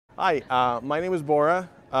Hi, my name is Bora.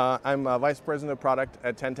 I'm Vice President of Product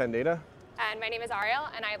at 1010 Data. And my name is Ariel,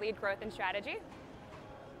 and I lead growth and strategy.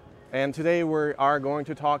 And today we are going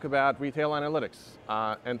to talk about retail analytics.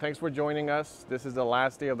 And thanks for joining us. This is the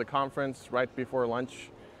last day of the conference, right before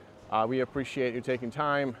lunch. We appreciate you taking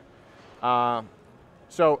time.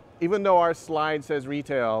 So even though our slide says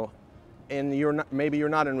retail, and maybe you're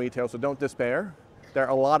not in retail, so don't despair. There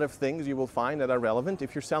are a lot of things you will find that are relevant.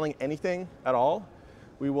 If you're selling anything at all,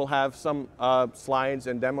 we will have some slides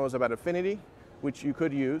and demos about affinity, which you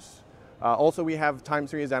could use. Also, we have time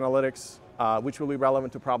series analytics, which will be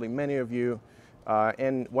relevant to probably many of you.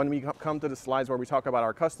 And when we come to the slides where we talk about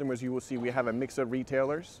our customers, you will see we have a mix of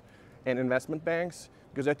retailers and investment banks,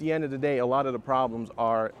 because at the end of the day, a lot of the problems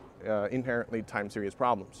are inherently time series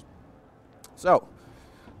problems. So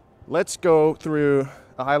let's go through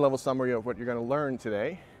a high-level summary of what you're going to learn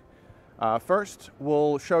today. First,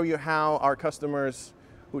 we'll show you how our customers,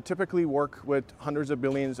 who typically work with hundreds of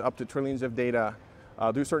billions up to trillions of data,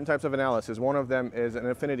 do certain types of analysis. One of them is an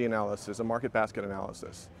affinity analysis, a market basket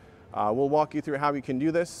analysis. We'll walk you through how we can do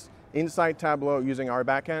this inside Tableau using our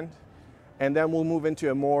backend. And then we'll move into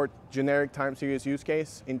a more generic time series use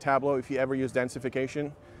case. In Tableau, if you ever use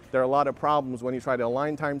densification, there are a lot of problems when you try to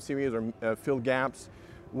align time series or fill gaps.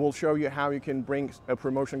 We'll show you how you can bring a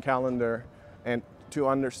promotion calendar and to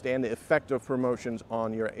understand the effect of promotions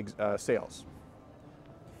on your sales.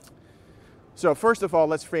 So first of all,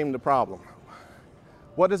 let's frame the problem.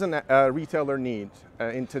 What does a retailer need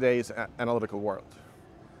in today's analytical world?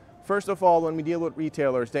 First of all, when we deal with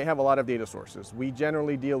retailers, they have a lot of data sources. We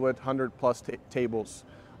generally deal with 100+ tables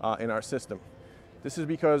in our system. This is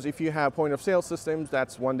because if you have point of sale systems,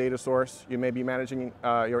 that's one data source. You may be managing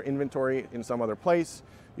your inventory in some other place.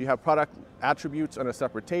 You have product attributes on a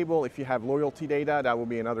separate table. If you have loyalty data, that will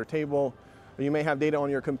be another table. You may have data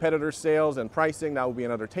on your competitors' sales and pricing, that will be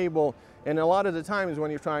another table. And a lot of the times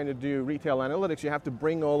when you're trying to do retail analytics, you have to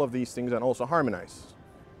bring all of these things and also harmonize.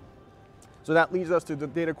 So that leads us to the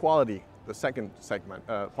data quality, the second segment,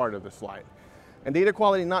 part of the slide. And data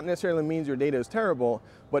quality not necessarily means your data is terrible,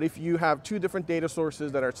 but if you have two different data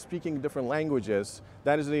sources that are speaking different languages,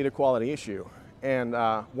 that is a data quality issue. And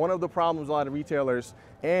one of the problems a lot of retailers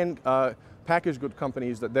and packaged good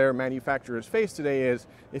companies that their manufacturers face today is,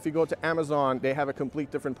 if you go to Amazon, they have a complete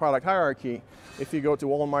different product hierarchy. If you go to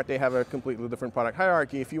Walmart, they have a completely different product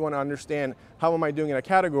hierarchy. If you want to understand how am I doing in a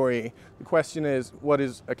category, the question is, what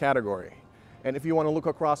is a category? And if you want to look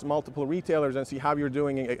across multiple retailers and see how you're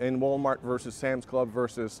doing in Walmart versus Sam's Club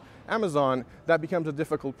versus Amazon, that becomes a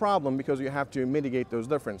difficult problem because you have to mitigate those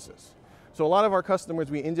differences. So a lot of our customers,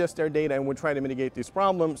 we ingest their data and we try to mitigate these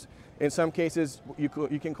problems. In some cases, you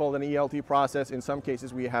can call it an ELT process. In some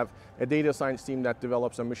cases, we have a data science team that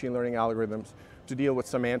develops some machine learning algorithms to deal with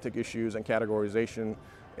semantic issues and categorization.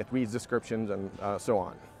 It reads descriptions and so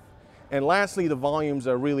on. And lastly, the volumes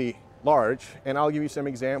are really large, and I'll give you some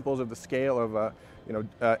examples of the scale of a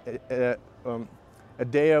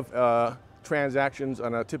day of transactions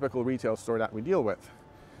on a typical retail store that we deal with.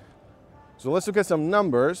 So let's look at some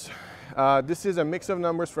numbers. This is a mix of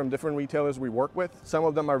numbers from different retailers we work with. Some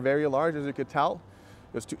of them are very large, as you could tell.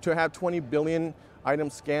 Because to have 20 billion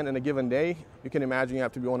items scanned in a given day, you can imagine you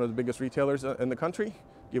have to be one of the biggest retailers in the country,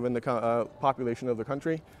 given the population of the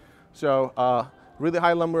country. So really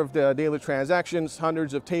high number of the daily transactions,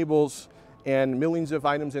 hundreds of tables, and millions of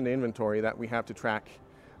items in the inventory that we have to track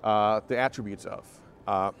the attributes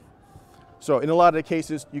of. So in a lot of the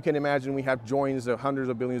cases, you can imagine we have joins of hundreds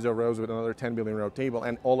of billions of rows with another 10 billion row table,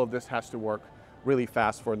 and all of this has to work really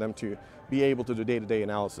fast for them to be able to do day-to-day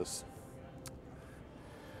analysis.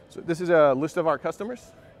 So this is a list of our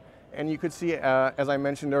customers, and you could see, as I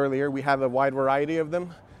mentioned earlier, we have a wide variety of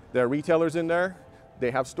them. There are retailers in there. They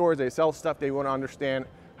have stores, they sell stuff, they want to understand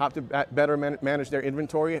how to better manage their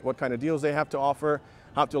inventory, what kind of deals they have to offer,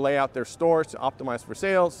 how to lay out their stores to optimize for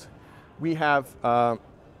sales. We have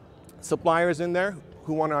suppliers in there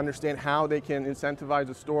who want to understand how they can incentivize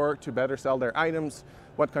the store to better sell their items,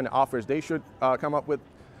 what kind of offers they should come up with,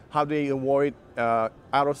 how they avoid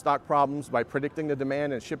out-of-stock problems by predicting the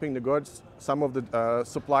demand and shipping the goods. Some of the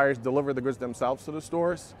suppliers deliver the goods themselves to the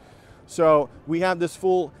stores. So we have this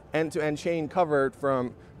full end-to-end chain covered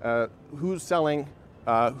from who's selling,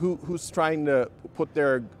 who's trying to put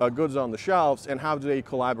their goods on the shelves, and how do they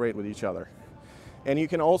collaborate with each other. And you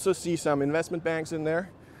can also see some investment banks in there.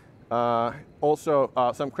 Also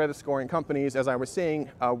some credit scoring companies. As I was saying,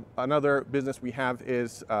 another business we have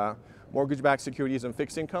is mortgage-backed securities and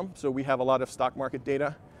fixed income. So we have a lot of stock market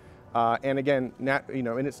data. And again,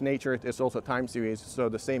 in its nature, it's also time series. So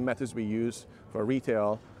the same methods we use for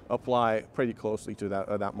retail apply pretty closely to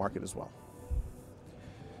that market as well.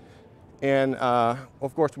 And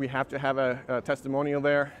of course, we have to have a testimonial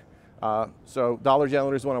there. So Dollar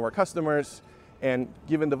General is one of our customers. And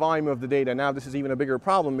given the volume of the data, now this is even a bigger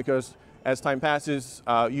problem because as time passes,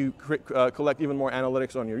 you collect even more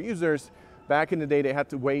analytics on your users. Back in the day, they had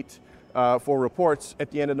to wait for reports.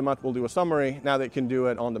 At the end of the month, we'll do a summary. Now they can do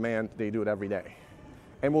it on demand. They do it every day.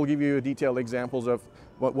 And we'll give you detailed examples of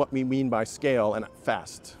what we mean by scale and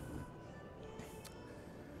fast.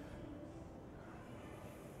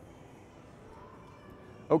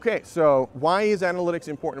 Okay, so why is analytics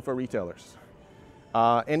important for retailers?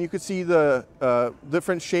 And you could see the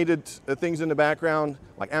different shaded things in the background,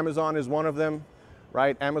 like Amazon is one of them,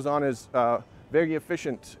 right? Amazon is very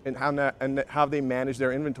efficient in how they manage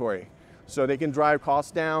their inventory. So they can drive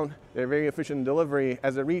costs down, they're very efficient in delivery.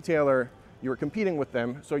 As a retailer, you're competing with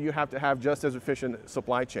them, so you have to have just as efficient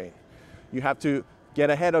supply chain. You have to get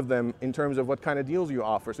ahead of them in terms of what kind of deals you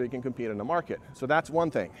offer so you can compete in the market. So that's one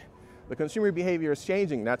thing. The consumer behavior is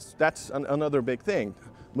changing. That's another big thing.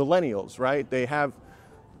 Millennials, right?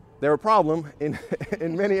 They're a problem in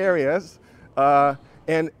many areas,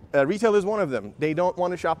 and retail is one of them. They don't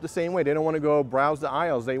want to shop the same way. They don't want to go browse the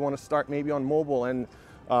aisles. They want to start maybe on mobile and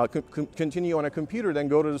continue on a computer, then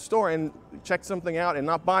go to the store and check something out and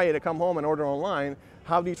not buy it, to come home and order online.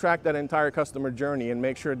 How do you track that entire customer journey and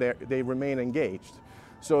make sure they remain engaged?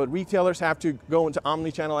 So retailers have to go into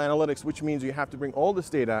omni-channel analytics, which means you have to bring all this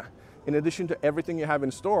data. In addition to everything you have in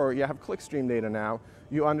store, you have clickstream data now.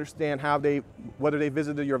 You understand whether they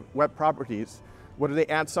visited your web properties, whether they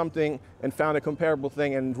add something and found a comparable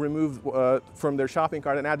thing and removed from their shopping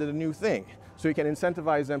cart and added a new thing. So you can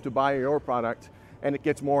incentivize them to buy your product, and it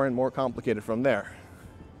gets more and more complicated from there.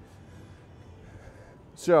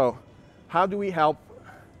 So how do we help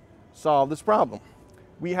solve this problem?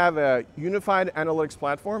 We have a unified analytics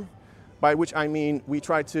platform, by which I mean we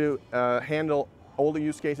try to handle all the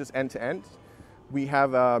use cases end to end. We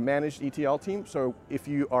have a managed ETL team, so if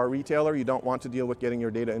you are a retailer, you don't want to deal with getting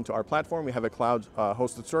your data into our platform, we have a cloud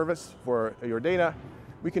hosted service for your data.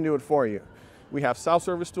 We can do it for you. We have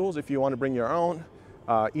self-service tools if you want to bring your own,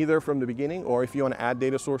 either from the beginning or if you want to add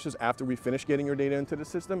data sources after we finish getting your data into the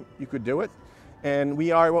system, you could do it. And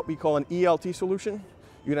we are what we call an ELT solution.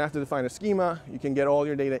 You don't have to define a schema. You can get all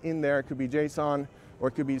your data in there. It could be JSON or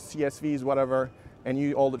it could be CSVs, whatever, and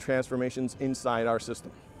use all the transformations inside our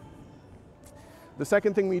system. The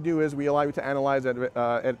second thing we do is we allow you to analyze at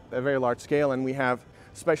a very large scale, and we have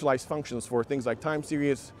specialized functions for things like time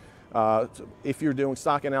series. If you're doing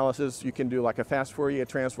stock analysis, you can do like a fast Fourier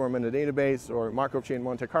transform in the database or Markov chain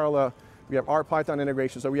Monte Carlo. We have R Python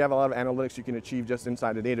integration, so we have a lot of analytics you can achieve just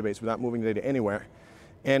inside the database without moving the data anywhere.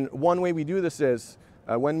 And one way we do this is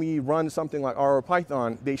when we run something like R or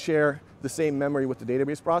Python, they share the same memory with the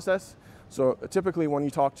database process. So typically when you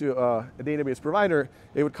talk to a database provider,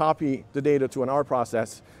 they would copy the data to an R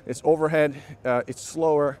process. It's overhead, it's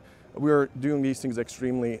slower. We're doing these things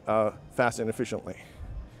extremely fast and efficiently.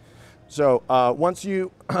 So once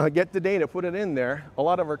you get the data, put it in there, a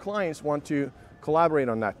lot of our clients want to collaborate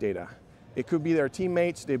on that data. It could be their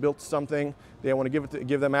teammates, they built something, they want to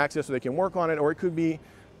give them access so they can work on it, or it could be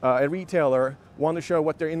a retailer want to show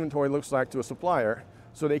what their inventory looks like to a supplier,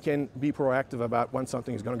 so they can be proactive about when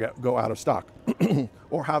something is going to go out of stock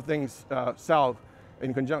or how things sell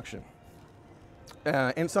in conjunction.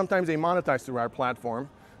 And sometimes they monetize through our platform.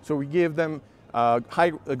 So we give them high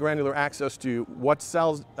granular access to what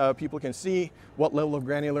cells people can see, what level of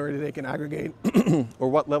granularity they can aggregate, or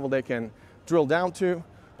what level they can drill down to.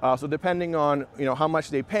 So depending on how much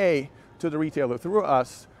they pay to the retailer through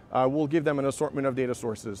us, we'll give them an assortment of data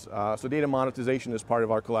sources. So data monetization is part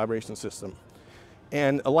of our collaboration system.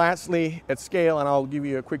 And lastly, at scale, and I'll give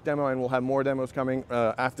you a quick demo and we'll have more demos coming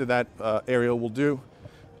after that Ariel will do.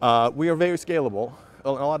 We are very scalable.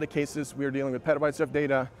 In a lot of cases, we are dealing with petabytes of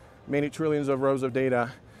data, many trillions of rows of data.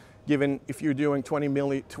 Given if you're doing 20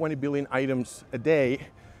 billion items a day,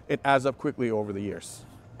 it adds up quickly over the years.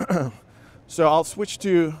 So I'll switch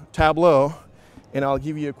to Tableau and I'll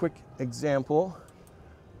give you a quick example.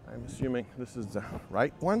 I'm assuming this is the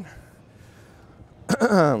right one.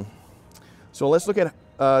 So let's look at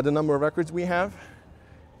the number of records we have.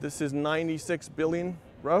 This is 96 billion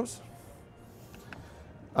rows.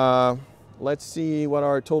 Let's see what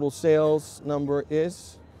our total sales number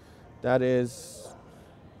is. That is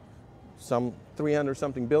some 300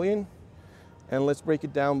 something billion. And let's break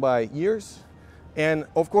it down by years. And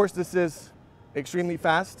of course, this is extremely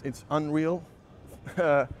fast. It's unreal.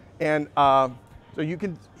 So you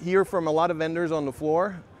can hear from a lot of vendors on the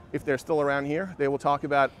floor. If they're still around here, they will talk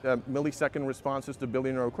about millisecond responses to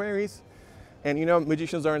billion-row queries. And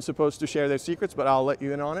magicians aren't supposed to share their secrets, but I'll let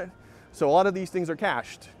you in on it. So a lot of these things are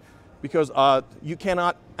cached. because you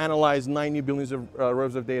cannot analyze 90 billions of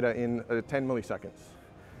rows of data in 10 milliseconds.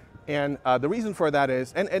 And the reason for that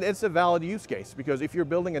is, and it's a valid use case, because if you're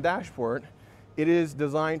building a dashboard, it is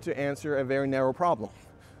designed to answer a very narrow problem.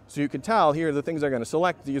 So you can tell, here are the things I'm going to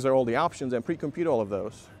select, these are all the options, and pre-compute all of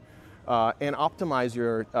those, and optimize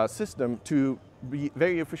your system to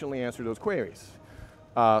very efficiently answer those queries.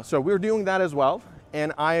 So we're doing that as well,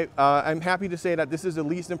 and I'm happy to say that this is the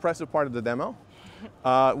least impressive part of the demo.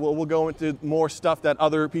 We'll go into more stuff that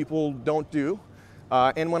other people don't do.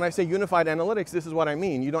 And when I say unified analytics, this is what I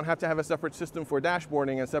mean. You don't have to have a separate system for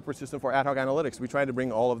dashboarding and a separate system for ad hoc analytics. We try to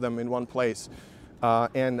bring all of them in one place.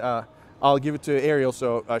 I'll give it to Ariel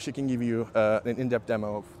so she can give you an in-depth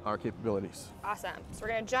demo of our capabilities. Awesome. So we're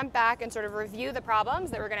going to jump back and sort of review the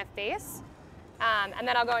problems that we're going to face. And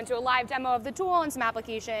then I'll go into a live demo of the tool and some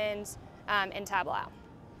applications in Tableau.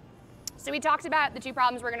 So we talked about the two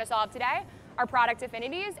problems we're going to solve today, our product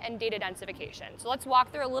affinities and data densification. So let's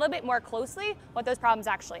walk through a little bit more closely what those problems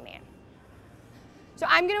actually mean. So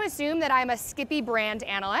I'm going to assume that I'm a Skippy brand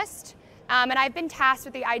analyst, and I've been tasked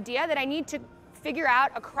with the idea that I need to figure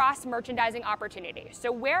out a cross-merchandising opportunity.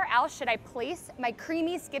 So where else should I place my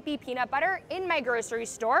creamy Skippy peanut butter in my grocery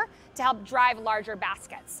store to help drive larger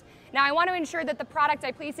baskets? Now I want to ensure that the product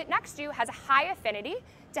I place it next to has a high affinity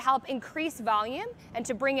to help increase volume and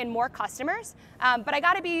to bring in more customers. But I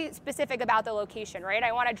got to be specific about the location, right?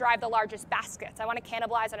 I want to drive the largest baskets. I want to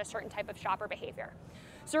cannibalize on a certain type of shopper behavior.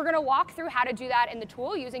 So we're going to walk through how to do that in the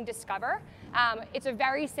tool using Discover. It's a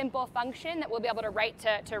very simple function that we'll be able to write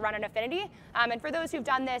to run an affinity. And for those who've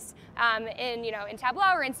done this in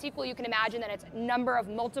Tableau or in SQL, you can imagine that it's a number of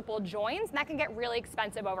multiple joins, and that can get really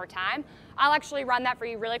expensive over time. I'll actually run that for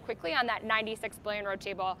you really quickly on that 96 billion row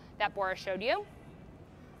table that Boris showed you.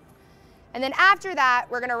 And then after that,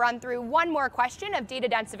 we're going to run through one more question of data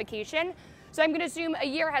densification. So I'm going to assume a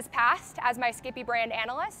year has passed as my Skippy brand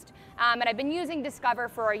analyst, and I've been using Discover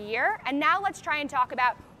for a year. And now let's try and talk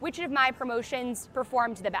about which of my promotions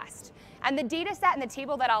performed the best. And the data set in the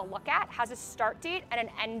table that I'll look at has a start date and an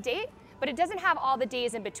end date, but it doesn't have all the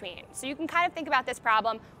days in between. So you can kind of think about this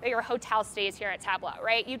problem that your hotel stays here at Tableau,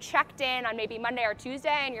 right? You checked in on maybe Monday or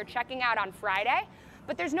Tuesday, and you're checking out on Friday.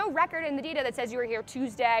 But there's no record in the data that says you were here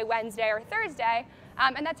Tuesday, Wednesday, or Thursday,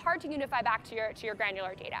 and that's hard to unify back to your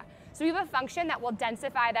granular data. So we have a function that will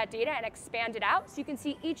densify that data and expand it out so you can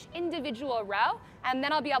see each individual row, and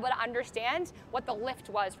then I'll be able to understand what the lift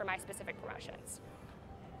was for my specific promotions.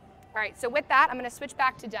 All right, so with that, I'm going to switch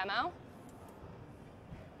back to demo.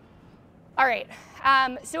 All right,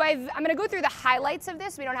 so I'm going to go through the highlights of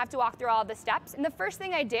this. We don't have to walk through all of the steps. And the first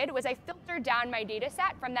thing I did was I filtered down my data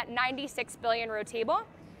set from that 96 billion row table.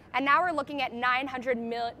 And now we're looking at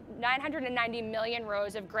 990 million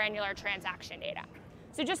rows of granular transaction data.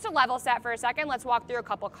 So just to level set for a second, let's walk through a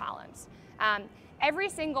couple columns. Every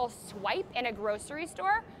single swipe in a grocery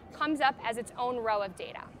store comes up as its own row of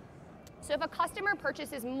data. So if a customer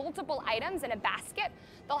purchases multiple items in a basket,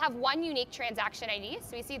 they'll have one unique transaction ID.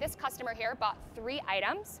 So we see this customer here bought 3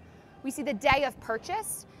 items. We see the day of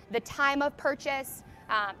purchase, the time of purchase,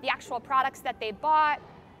 the actual products that they bought,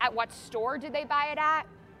 at what store did they buy it at,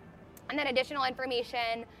 and then additional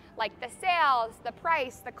information like the sales, the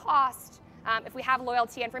price, the cost. If we have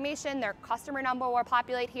loyalty information, their customer number will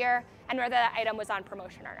populate here, and whether that item was on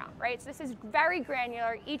promotion or not, right? So this is very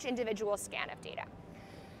granular, each individual scan of data.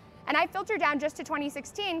 And I filter down just to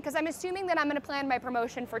 2016 because I'm assuming that I'm going to plan my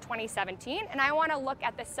promotion for 2017, and I want to look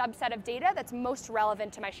at the subset of data that's most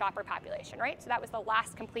relevant to my shopper population, right? So that was the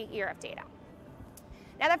last complete year of data.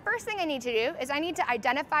 Now the first thing I need to do is I need to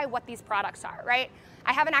identify what these products are, right?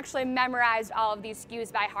 I haven't actually memorized all of these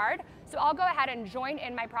SKUs by heart, so I'll go ahead and join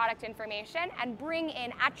in my product information and bring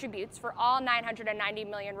in attributes for all 990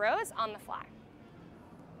 million rows on the fly.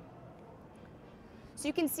 So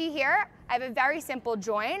you can see here, I have a very simple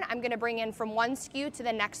join. I'm going to bring in from one SKU to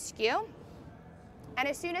the next SKU. And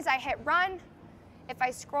as soon as I hit run, if I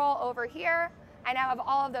scroll over here, I now have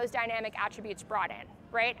all of those dynamic attributes brought in,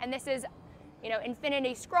 right? And this is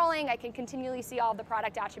infinity scrolling. I can continually see all of the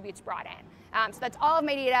product attributes brought in. So that's all of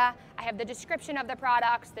my data. I have the description of the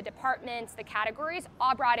products, the departments, the categories,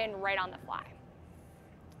 all brought in right on the fly.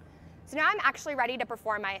 So now I'm actually ready to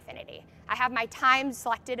perform my affinity. I have my time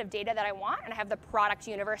selected of data that I want, and I have the product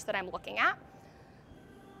universe that I'm looking at.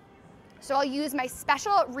 So I'll use my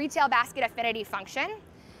special retail basket affinity function,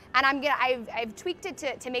 and I've tweaked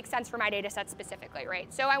it to make sense for my data set specifically,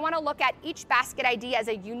 right? So I want to look at each basket ID as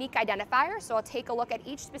a unique identifier, so I'll take a look at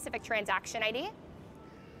each specific transaction ID.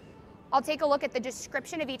 I'll take a look at the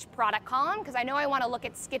description of each product column, because I know I want to look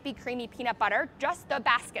at Skippy Creamy Peanut Butter, just the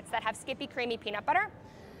baskets that have Skippy Creamy Peanut Butter.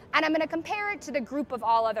 And I'm going to compare it to the group of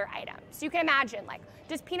all other items. So you can imagine, like,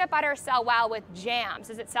 does peanut butter sell well with jams?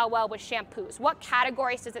 Does it sell well with shampoos? What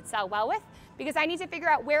categories does it sell well with? Because I need to figure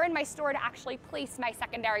out where in my store to actually place my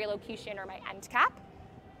secondary location or my end cap.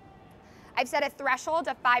 I've set a threshold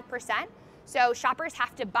of 5%. So shoppers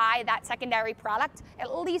have to buy that secondary product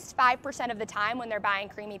at least 5% of the time when they're buying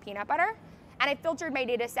creamy peanut butter. And I filtered my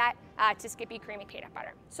data set to Skippy creamy peanut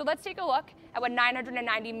butter. So let's take a look at what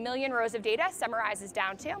 990 million rows of data summarizes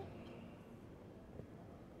down to.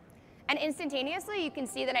 And instantaneously, you can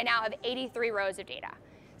see that I now have 83 rows of data.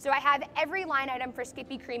 So I have every line item for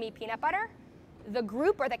Skippy creamy peanut butter, the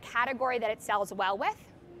group or the category that it sells well with.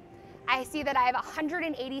 I see that I have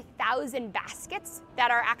 180,000 baskets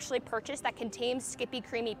that are actually purchased that contain Skippy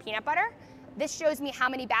creamy peanut butter. This shows me how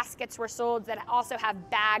many baskets were sold that also have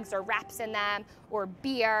bags or wraps in them, or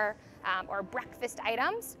beer, or breakfast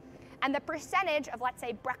items. And the percentage of, let's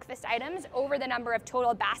say, breakfast items over the number of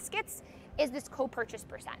total baskets is this co-purchase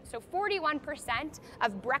percent. So 41%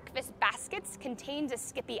 of breakfast baskets contains a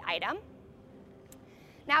Skippy item.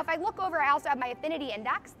 Now, if I look over, I also have my affinity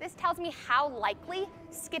index. This tells me how likely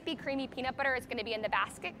Skippy creamy peanut butter is going to be in the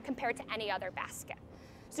basket compared to any other basket.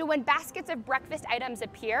 So when baskets of breakfast items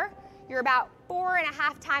appear, you're about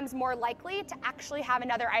 4.5 times more likely to actually have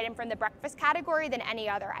another item from the breakfast category than any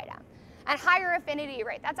other item. And higher affinity,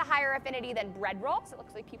 right? That's a higher affinity than bread rolls. It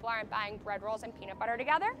looks like people aren't buying bread rolls and peanut butter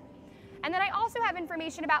together. And then I also have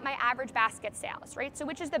information about my average basket sales, right? So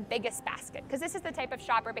which is the biggest basket? Because this is the type of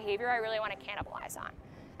shopper behavior I really want to cannibalize on.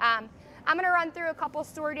 I'm going to run through a couple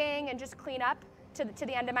sorting and just clean up to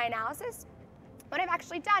the end of my analysis. What I've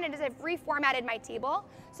actually done is I've reformatted my table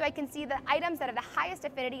so I can see the items that have the highest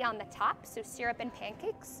affinity on the top, so syrup and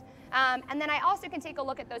pancakes. And then I also can take a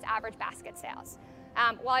look at those average basket sales.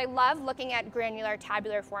 While I love looking at granular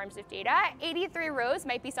tabular forms of data, 83 rows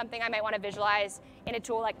might be something I might want to visualize in a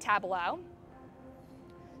tool like Tableau.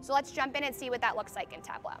 So let's jump in and see what that looks like in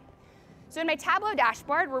Tableau. So in my Tableau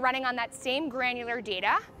dashboard, we're running on that same granular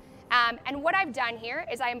data. And what I've done here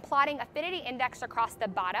is I am plotting affinity index across the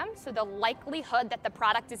bottom, so the likelihood that the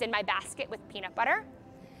product is in my basket with peanut butter.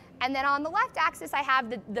 And then on the left axis, I have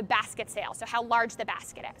the basket sale, so how large the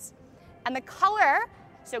basket is. And the color,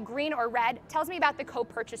 so green or red, tells me about the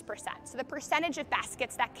co-purchase percent, so the percentage of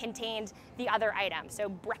baskets that contained the other item, so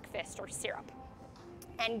breakfast or syrup.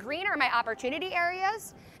 And green are my opportunity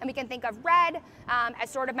areas, and we can think of red as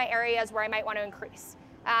sort of my areas where I might want to increase.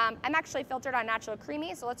 I'm actually filtered on natural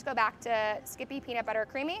creamy, so let's go back to Skippy peanut butter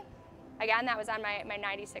creamy. Again, that was on my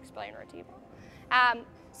 96 billion row table.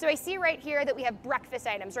 So I see right here that we have breakfast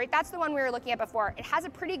items, right? That's the one we were looking at before. It has a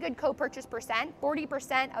pretty good co-purchase percent.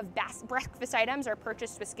 40% of breakfast items are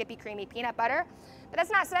purchased with Skippy creamy peanut butter. But that's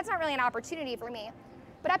not really an opportunity for me.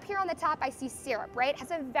 But up here on the top, I see syrup, right? It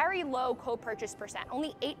has a very low co-purchase percent,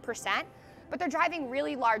 only 8%. But they're driving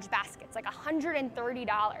really large baskets, like $130.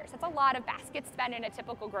 That's a lot of baskets spent in a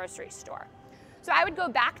typical grocery store. So I would go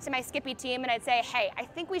back to my Skippy team and I'd say, hey, I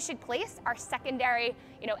think we should place our secondary,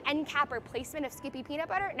 end cap replacement of Skippy peanut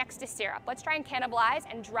butter next to syrup. Let's try and cannibalize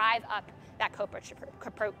and drive up that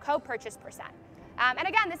co-purchase percent. And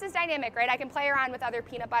again, this is dynamic, right? I can play around with other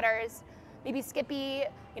peanut butters, maybe Skippy,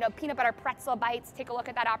 peanut butter pretzel bites, take a look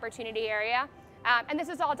at that opportunity area. And this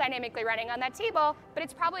is all dynamically running on that table, but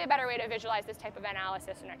it's probably a better way to visualize this type of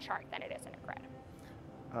analysis in a chart than it is in a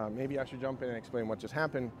grid. Maybe I should jump in and explain what just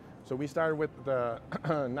happened. So we started with the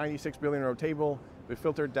 96 billion row table. We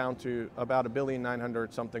filtered down to about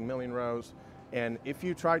 1,900,000 million rows. And if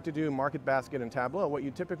you try to do market basket in Tableau, what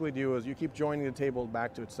you typically do is you keep joining the table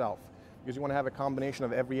back to itself, because you want to have a combination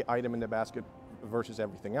of every item in the basket versus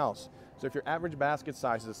everything else. So if your average basket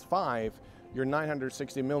size is 5, your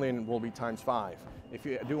 960 million will be times 5. If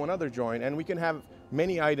you do another join, and we can have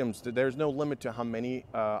many items, there's no limit to how many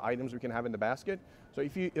items we can have in the basket. So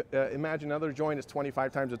if you imagine another join is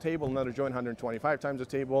 25 times the table, another join 125 times the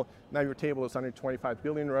table, now your table is 125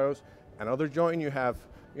 billion rows. Another join you have,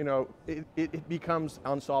 it becomes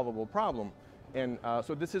an unsolvable problem. And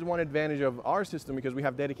so this is one advantage of our system, because we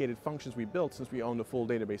have dedicated functions we built since we own the full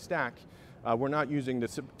database stack. We're not using the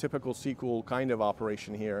typical SQL kind of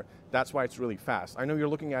operation here. That's why it's really fast. I know you're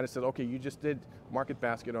looking at it and said, okay, you just did market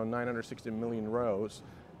basket on 960 million rows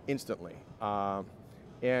instantly.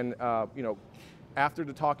 After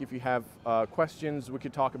the talk, if you have questions, we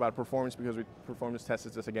could talk about performance, because we performance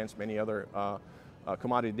tested this against many other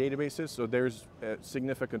commodity databases. So there's a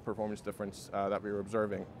significant performance difference that we were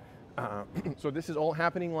observing. So this is all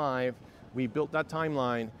happening live. We built that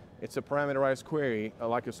timeline. It's a parameterized query,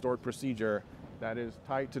 like a stored procedure, that is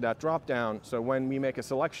tied to that dropdown. So when we make a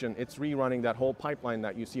selection, it's rerunning that whole pipeline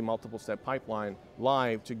that you see, multiple step pipeline,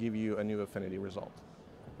 live to give you a new affinity result.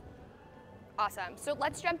 Awesome. So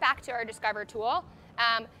let's jump back to our Discover tool.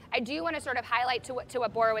 I do want to sort of highlight to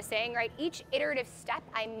what Bora was saying, right? Each iterative step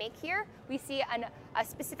I make here, we see a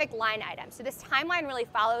specific line item. So this timeline really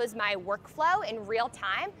follows my workflow in real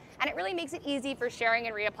time, and it really makes it easy for sharing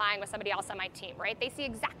and reapplying with somebody else on my team, right? They see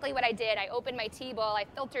exactly what I did. I opened my table, I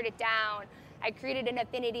filtered it down, I created an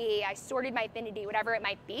affinity, I sorted my affinity, whatever it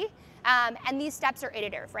might be. And these steps are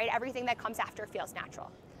iterative, right? Everything that comes after feels natural.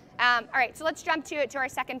 All right, so let's jump to our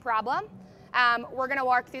second problem. We're going to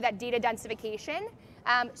walk through that data densification.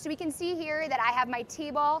 So we can see here that I have my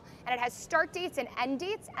table, and it has start dates and end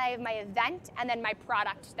dates. And I have my event, and then my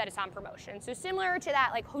product that is on promotion. So similar to that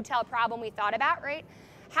like hotel problem we thought about, right?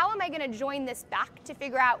 How am I going to join this back to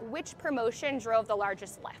figure out which promotion drove the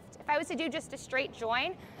largest lift? If I was to do just a straight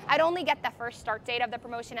join, I'd only get the first start date of the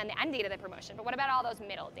promotion and the end date of the promotion. But what about all those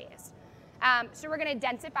middle days? So we're going to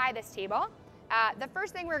densify this table. The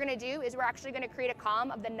first thing we're going to do is we're actually going to create a column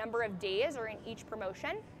of the number of days or in each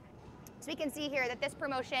promotion. So we can see here that this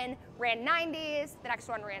promotion ran 9 days, the next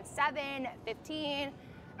one ran 7, 15.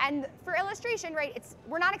 And for illustration, right,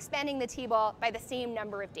 we're not expanding the table by the same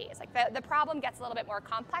number of days. Like the problem gets a little bit more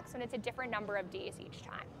complex when it's a different number of days each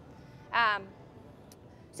time.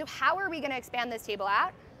 So how are we going to expand this table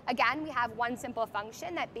out? Again, we have one simple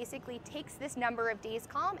function that basically takes this number of days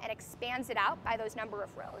column and expands it out by those number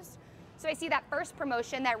of rows. So I see that first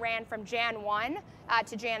promotion that ran from Jan 1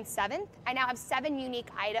 to Jan 7th. I now have 7 unique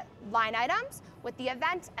line items with the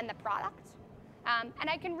event and the product. And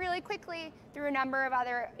I can really quickly, through a number of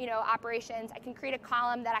other operations, I can create a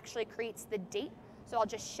column that actually creates the date. So I'll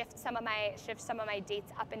just shift some of my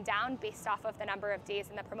dates up and down based off of the number of days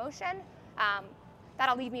in the promotion.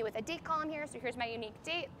 That'll leave me with a date column here. So here's my unique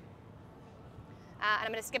date. And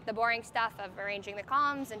I'm going to skip the boring stuff of arranging the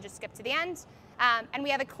columns and just skip to the end. And we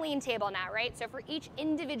have a clean table now, right? So for each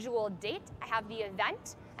individual date, I have the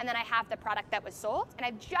event, and then I have the product that was sold. And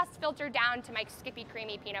I've just filtered down to my Skippy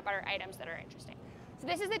Creamy Peanut Butter items that are interesting. So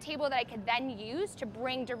this is a table that I could then use to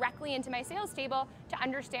bring directly into my sales table to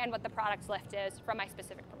understand what the product's lift is from my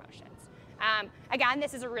specific promotions. Again,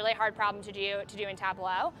 this is a really hard problem to do in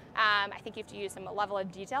Tableau. I think you have to use some level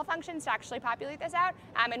of detail functions to actually populate this out.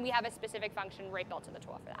 And we have a specific function right built in the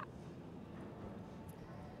tool for that.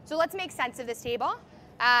 So let's make sense of this table.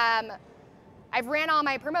 I've ran all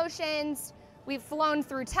my promotions. We've flown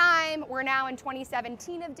through time. We're now in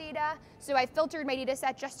 2017 of data. So I filtered my data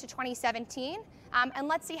set just to 2017. And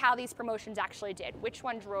let's see how these promotions actually did. Which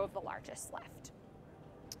one drove the largest lift?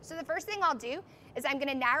 So the first thing I'll do is I'm going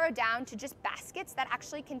to narrow down to just baskets that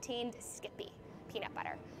actually contained Skippy peanut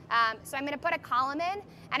butter. So I'm going to put a column in,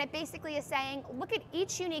 and it basically is saying, look at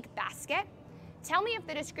each unique basket. Tell me if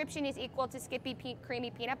the description is equal to Skippy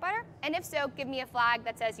Creamy Peanut Butter, and if so, give me a flag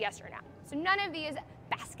that says yes or no. So none of these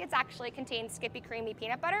baskets actually contain Skippy Creamy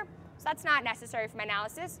Peanut Butter, so that's not necessary for my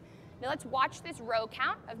analysis. Now let's watch this row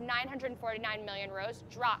count of 949 million rows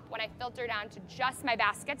drop when I filter down to just my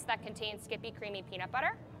baskets that contain Skippy Creamy Peanut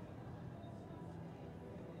Butter.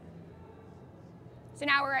 So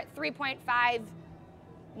now we're at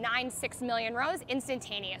 3.596 million rows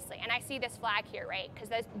instantaneously. And I see this flag here, right? Because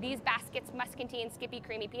these baskets must contain Skippy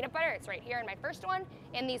Creamy Peanut Butter. It's right here in my first one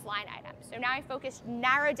in these line items. So now I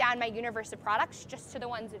narrow down my universe of products just to the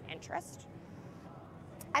ones of interest.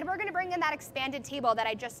 And we're going to bring in that expanded table that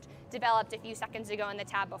I just developed a few seconds ago in the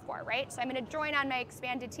tab before, right? So I'm going to join on my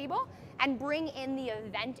expanded table and bring in the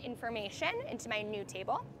event information into my new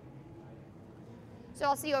table. So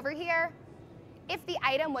I'll see over here, if the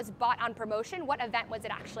item was bought on promotion, what event was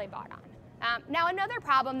it actually bought on? Now, another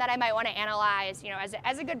problem that I might want to analyze,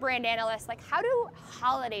 as a good brand analyst, like how do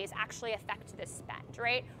holidays actually affect this spend,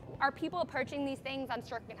 right? Are people purchasing these things on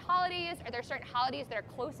certain holidays? Are there certain holidays that are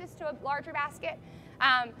closest to a larger basket?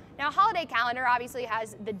 Now, a holiday calendar obviously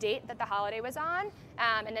has the date that the holiday was on,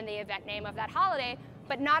 and then the event name of that holiday,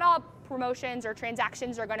 but not all promotions or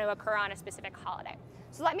transactions are going to occur on a specific holiday.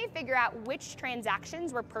 So let me figure out which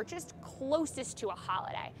transactions were purchased closest to a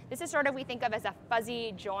holiday. This is sort of we think of as a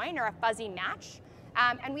fuzzy join or a fuzzy match.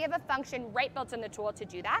 And we have a function right built in the tool to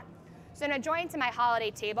do that. So I'm going to join to my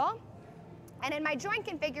holiday table. And in my join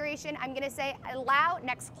configuration, I'm going to say allow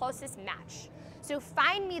next closest match. So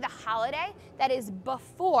find me the holiday that is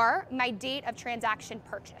before my date of transaction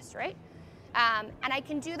purchase, right? And I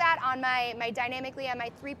can do that on my dynamically on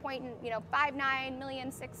my 3.59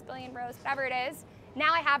 million, 6 billion rows, whatever it is.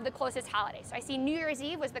 Now I have the closest holiday. So I see New Year's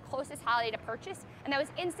Eve was the closest holiday to purchase, and that was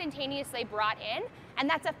instantaneously brought in, and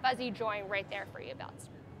that's a fuzzy join right there for you built.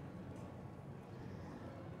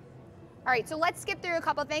 All right, so let's skip through a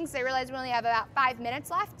couple things. I realize we only have about 5 minutes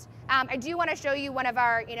left. I do want to show you one of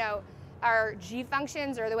our, our G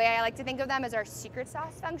functions, or the way I like to think of them as our secret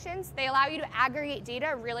sauce functions. They allow you to aggregate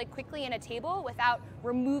data really quickly in a table without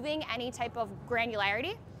removing any type of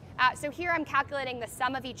granularity. So here I'm calculating the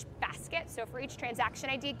sum of each basket. So for each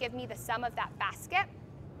transaction ID, give me the sum of that basket.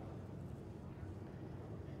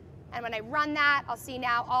 And when I run that, I'll see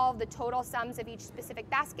now all of the total sums of each specific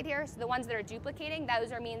basket here. So the ones that are duplicating,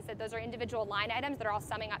 means that those are individual line items that are all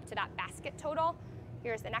summing up to that basket total.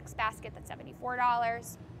 Here's the next basket, that's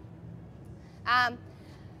 $74.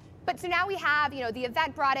 But so now we have, the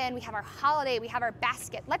event brought in, we have our holiday, we have our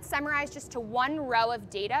basket. Let's summarize just to one row of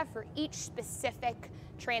data for each specific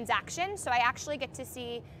transaction. So I actually get to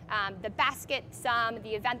see the basket sum,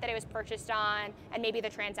 the event that it was purchased on, and maybe the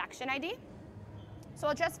transaction ID. So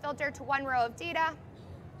I'll just filter to one row of data.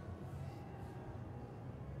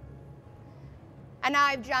 And now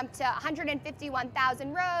I've jumped to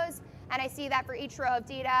 151,000 rows, and I see that for each row of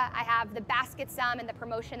data, I have the basket sum and the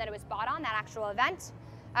promotion that it was bought on, that actual event.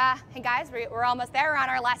 And guys, we're almost there. We're on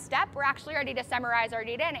our last step. We're actually ready to summarize our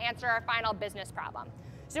data and answer our final business problem.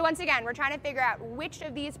 So once again, we're trying to figure out which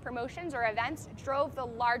of these promotions or events drove the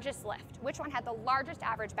largest lift, which one had the largest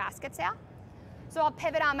average basket sale. So I'll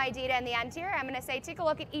pivot on my data in the end here. I'm going to say, take a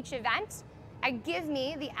look at each event and give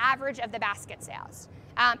me the average of the basket sales.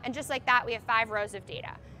 And just like that, we have 5 rows of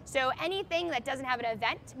data. So anything that doesn't have an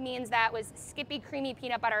event means that was Skippy Creamy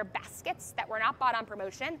Peanut Butter baskets that were not bought on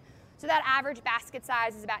promotion. So that average basket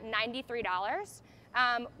size is about $93.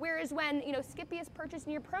 Whereas when Skippy is purchased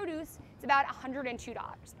in your produce, it's about $102.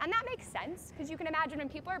 And that makes sense, because you can imagine when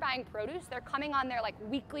people are buying produce, they're coming on their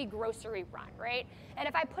weekly grocery run, right? And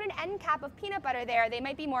if I put an end cap of peanut butter there, they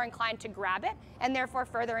might be more inclined to grab it and therefore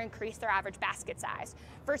further increase their average basket size.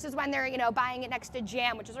 Versus when they're buying it next to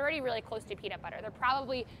jam, which is already really close to peanut butter, they're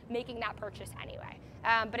probably making that purchase anyway.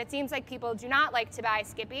 But it seems like people do not like to buy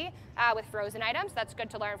Skippy with frozen items. That's good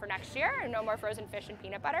to learn for next year. No more frozen fish and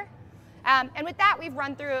peanut butter. And with that, we've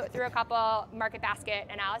run through a couple market basket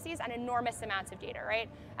analyses on enormous amounts of data, right?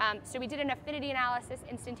 So we did an affinity analysis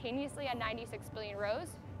instantaneously on 96 billion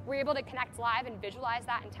rows. We were able to connect live and visualize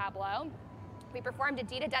that in Tableau. We performed a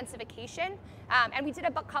data densification, and we did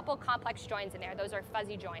a couple complex joins in there. Those are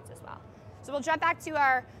fuzzy joins as well. So we'll jump back to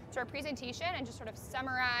our presentation and just sort of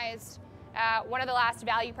summarize one of the last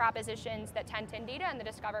value propositions that 1010 Data and the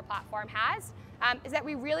Discover platform has. Is that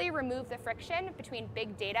we really remove the friction between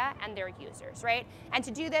big data and their users, right? And to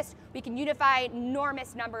do this, we can unify an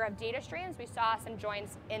enormous number of data streams. We saw some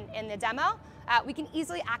joins in the demo. We can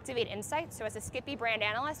easily activate insights. So as a Skippy brand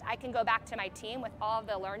analyst, I can go back to my team with all of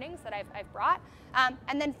the learnings that I've brought.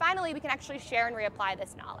 And then finally, we can actually share and reapply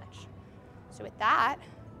this knowledge. So with that,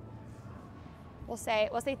 we'll say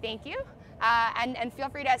thank you. And feel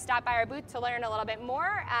free to stop by our booth to learn a little bit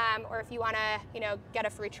more, or if you want to, get a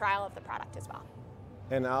free trial of the product as well.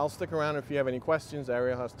 And I'll stick around if you have any questions.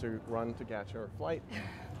 Ariel has to run to catch her flight.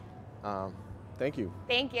 Thank you.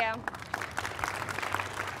 Thank you.